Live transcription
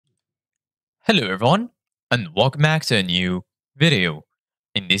Hello everyone, and welcome back to a new video.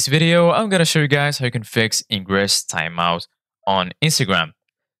 In this video, I'm gonna show you guys how you can fix Ingress Timeout on Instagram.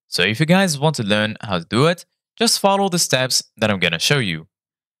 So if you guys want to learn how to do it, just follow the steps that I'm gonna show you.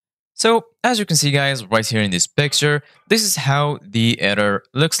 So as you can see guys, right here in this picture, this is how the error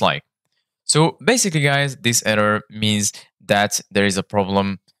looks like. So basically guys, this error means that there is a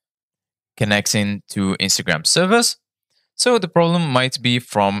problem connecting to Instagram servers. So the problem might be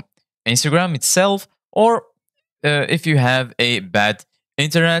from Instagram itself, or if you have a bad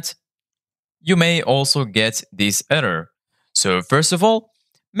internet, you may also get this error. So first of all,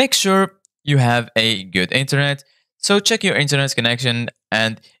 make sure you have a good internet. So check your internet connection,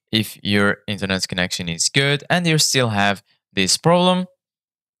 and if your internet connection is good and you still have this problem,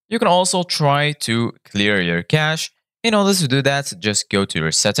 you can also try to clear your cache. In order to do that, just go to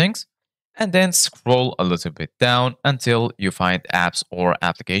your settings and then scroll a little bit down until you find apps or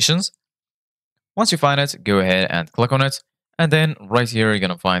applications. Once you find it, go ahead and click on it. And then right here, you're going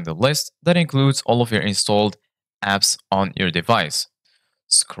to find the list that includes all of your installed apps on your device.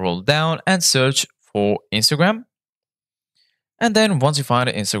 Scroll down and search for Instagram. And then once you find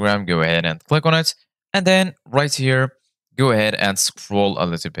Instagram, go ahead and click on it. And then right here, go ahead and scroll a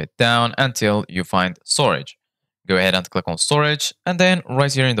little bit down until you find storage. Go ahead and click on storage. And then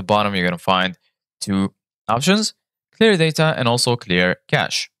right here in the bottom, you're going to find two options: clear data and also clear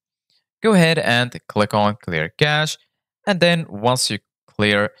cache. Go ahead and click on clear cache. And then once you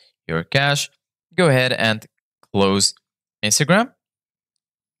clear your cache, go ahead and close Instagram.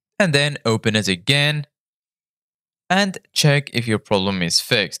 And then open it again and check if your problem is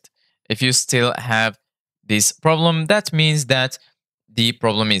fixed. If you still have this problem, that means that the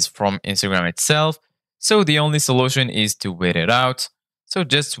problem is from Instagram itself. So the only solution is to wait it out. So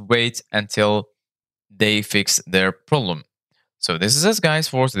just wait until they fix their problem. So this is it guys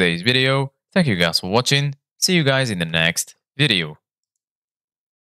for today's video. Thank you guys for watching. See you guys in the next video.